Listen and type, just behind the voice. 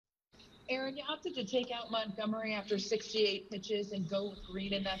Aaron, you opted to take out Montgomery after 68 pitches and go with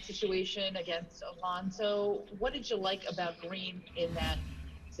Green in that situation against Alonso. What did you like about Green in that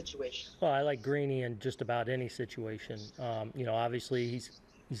situation? Well, I like Greeny in just about any situation. Obviously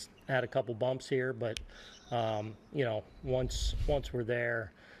he's had a couple bumps here, but once we're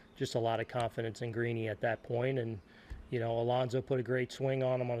there, just a lot of confidence in Greeny at that point. And Alonso put a great swing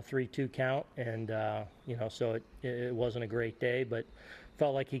on him on a 3-2 count, and so it wasn't a great day, but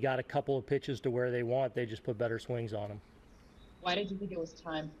felt like he got a couple of pitches to where they want. They just put better swings on him. Why did you think it was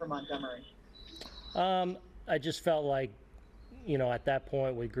time for Montgomery? I just felt like at that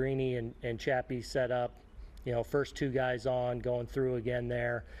point with Greeny and Chappie set up, first two guys on, going through again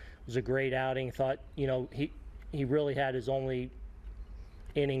there. It was a great outing. Thought, he really had his only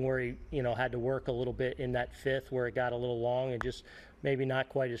inning where he, had to work a little bit in that fifth where it got a little long and just maybe not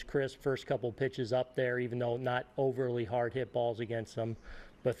quite as crisp first couple pitches up there, even though not overly hard hit balls against him,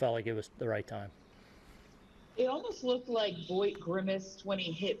 but felt like it was the right time. It almost looked like Voit grimaced when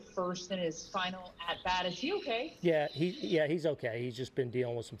he hit first in his final at bat. Is he okay? Yeah, he's okay. He's just been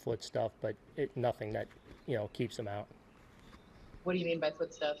dealing with some foot stuff, but nothing that keeps him out. What do you mean by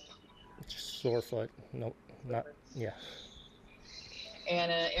foot stuff? Just sore foot. Nope, not yeah.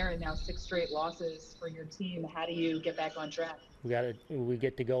 And Aaron, now 6 straight losses for your team. How do you get back on track? We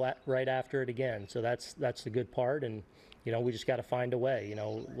get to go right after it again. So that's the good part, and we just got to find a way.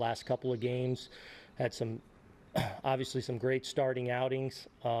 Last couple of games had some obviously some great starting outings.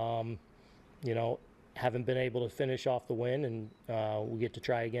 Haven't been able to finish off the win, and we get to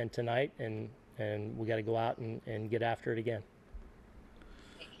try again tonight, and we got to go out and get after it again.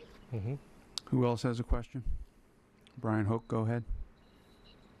 Thank you. Mm-hmm. Who else has a question? Brian Hoke, go ahead.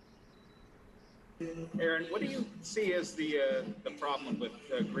 Aaron, what do you see as the problem with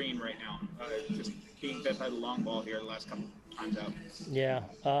Green right now? Just being bit by the long ball here the last couple times out. Yeah,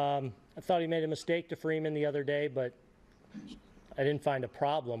 I thought he made a mistake to Freeman the other day, but I didn't find a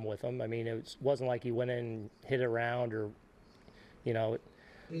problem with him. I mean, it wasn't like he went in and hit around or,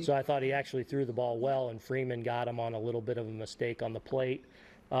 so I thought he actually threw the ball well, and Freeman got him on a little bit of a mistake on the plate.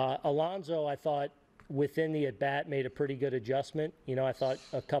 Alonso, I thought, within the at-bat made a pretty good adjustment. I thought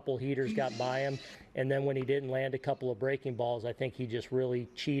a couple heaters got by him, and then when he didn't land a couple of breaking balls, I think he just really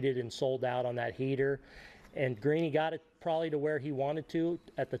cheated and sold out on that heater. And Greeny got it probably to where he wanted to,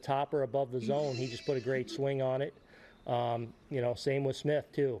 at the top or above the zone. He just put a great swing on it. Same with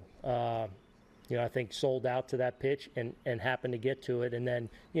Smith too. I think sold out to that pitch and happened to get to it, and then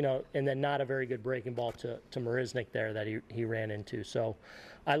not a very good breaking ball to Marisnik there that he ran into. So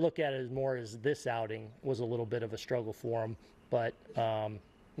I look at it as more as this outing was a little bit of a struggle for him, but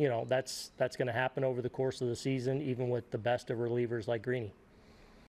that's going to happen over the course of the season, even with the best of relievers like Greeny.